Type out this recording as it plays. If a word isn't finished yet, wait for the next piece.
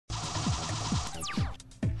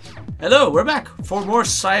Hello, we're back for more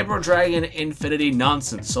Cyber Dragon Infinity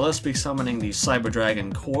nonsense. So let's be summoning the Cyber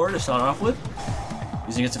Dragon core to start off with,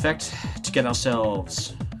 using its effect to get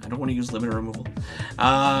ourselves, I don't want to use limiter removal,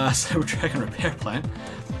 Cyber Dragon repair plan.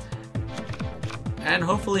 And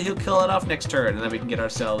hopefully he'll kill it off next turn, and then we can get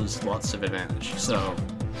ourselves lots of advantage. So,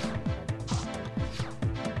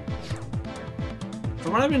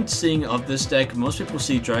 from what I've been seeing of this deck, most people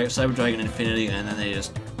see Cyber Dragon Infinity and then they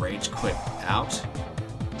just rage quit out.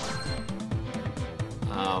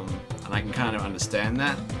 And I can kind of understand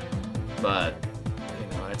that, but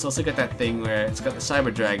you know, it's also got that thing where it's got the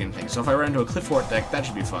Cyber Dragon thing. So if I run into a Cliff Fort deck, that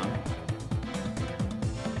should be fun.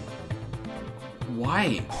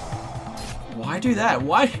 Why? Why do that?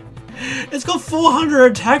 Why? It's got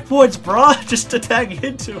 400 attack points, bruh, just to tag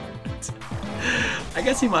into it. I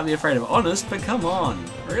guess he might be afraid of Honest, but come on.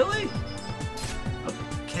 Really?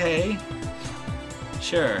 Okay.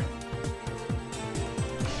 Sure.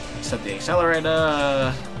 Set the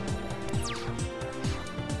accelerator.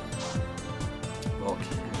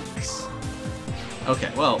 Volcanics.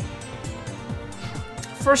 Okay, well.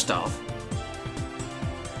 First off,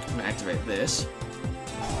 I'm gonna activate this.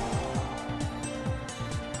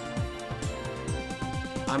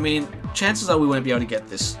 I mean, chances are we won't be able to get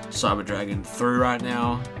this Cyber Dragon through right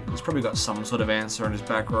now. He's probably got some sort of answer in his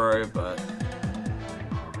back row, but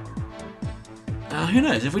who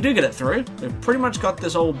knows? If we do get it through, we've pretty much got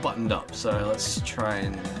this all buttoned up. So let's try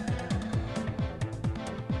and...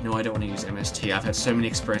 No, I don't want to use MST. I've had so many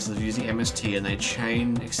experiences of using MST and they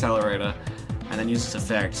chain accelerator and then use its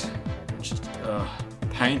effect. It's just,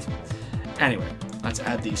 pain. Anyway, let's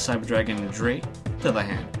add the Cyber Dragon Dre to the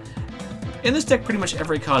hand. In this deck, pretty much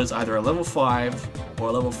every card is either a level 5 or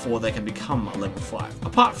a level 4 that can become a level 5.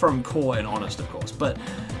 Apart from Core and Honest, of course. But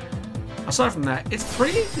aside from that, it's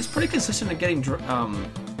pretty consistent at getting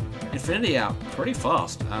Infinity out pretty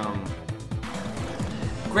fast.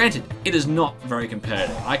 Granted, it is not very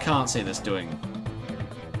competitive. I can't see this doing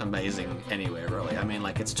amazing anywhere, really. I mean,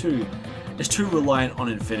 like, it's too reliant on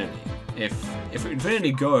Infinity. If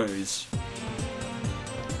Infinity goes,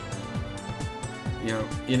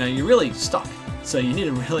 you know, you're really stuck. So you need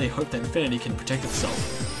to really hope that Infinity can protect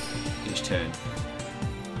itself each turn.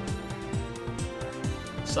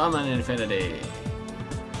 Summon Infinity.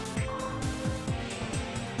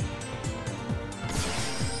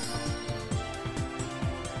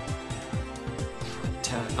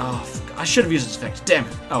 Attack. Oh, I should have used its effect. Damn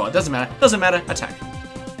it. Oh, well, it doesn't matter. Doesn't matter. Attack.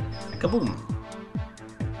 Kaboom.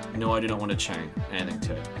 No, I do not want to chain anything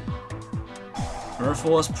to it. Mirror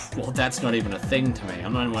Force, well, that's not even a thing to me.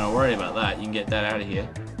 I'm not even going to worry about that. You can get that out of here.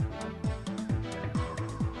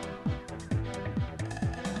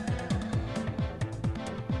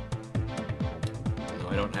 No,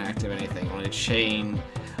 I don't active anything. I want to chain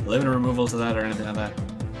limiter removal to that or anything like that.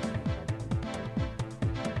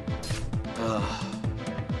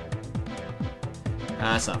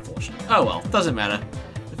 That's unfortunate. Oh well, doesn't matter.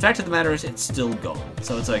 The fact of the matter is, it's still gone,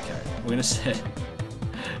 so it's okay. We're gonna set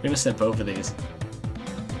both of these.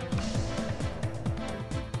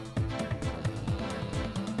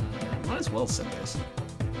 Might as well set this.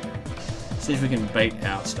 See if we can bait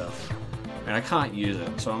out stuff. And I can't use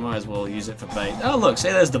it, so I might as well use it for bait. Oh look, see,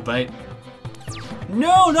 there's the bait.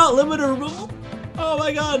 No, not limiter removal. Oh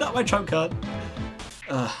my god, not my trump card.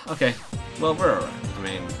 Okay. Well, we're alright. I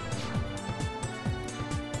mean,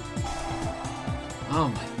 oh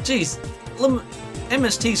my, jeez,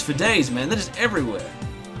 MSTs for days, man. They're just everywhere.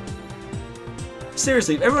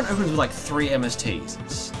 Seriously, if everyone opens with like 3 MSTs,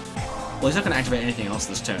 well, he's not going to activate anything else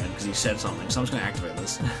this turn because he said something, so I'm just going to activate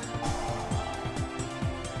this.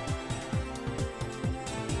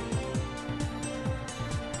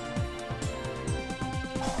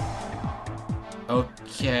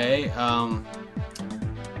 Okay,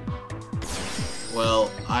 well,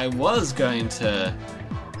 I was going to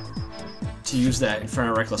use that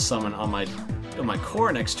Inferno Reckless Summon on my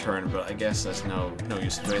core next turn, but I guess there's no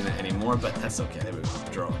use in doing that anymore, but that's okay. There we go.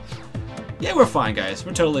 Draw. Yeah, we're fine, guys.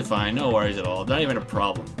 We're totally fine. No worries at all. Not even a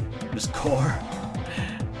problem. Just core.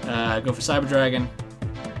 Go for Cyber Dragon.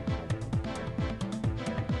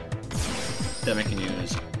 Then I can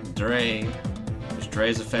use Dre. Use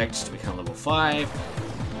Dre's effects to become level 5.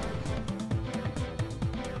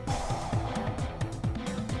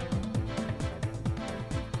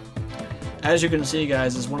 As you can see,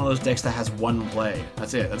 guys, it's one of those decks that has one play.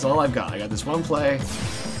 That's it. That's all I've got. I got this one play.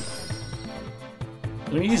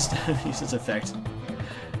 I'm going to use this effect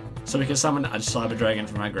so we can summon a Cyber Dragon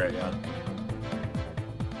from my graveyard.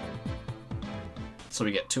 So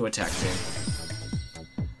we get 2 attacks in.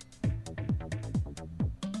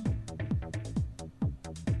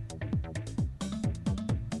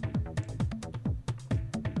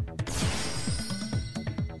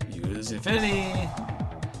 use Infinity.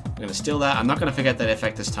 I'm gonna steal that. I'm not gonna forget that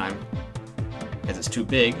effect this time because it's too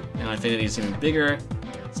big, and Infinity is even bigger.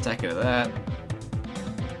 Stack it to that.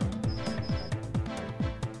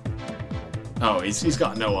 Oh, he's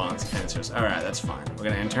got no answers. Alright, that's fine. We're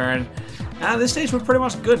gonna end turn. At this stage, we're pretty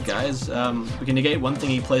much good, guys. We can negate one thing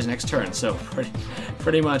he plays next turn, so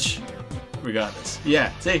pretty much we got this.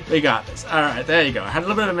 Yeah, see? We got this. Alright, there you go. I had a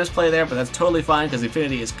little bit of a misplay there, but that's totally fine because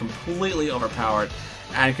Infinity is completely overpowered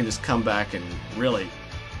and can just come back and really...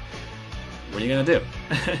 What are you gonna do?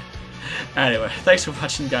 Anyway, thanks for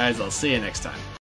watching, guys. I'll see you next time.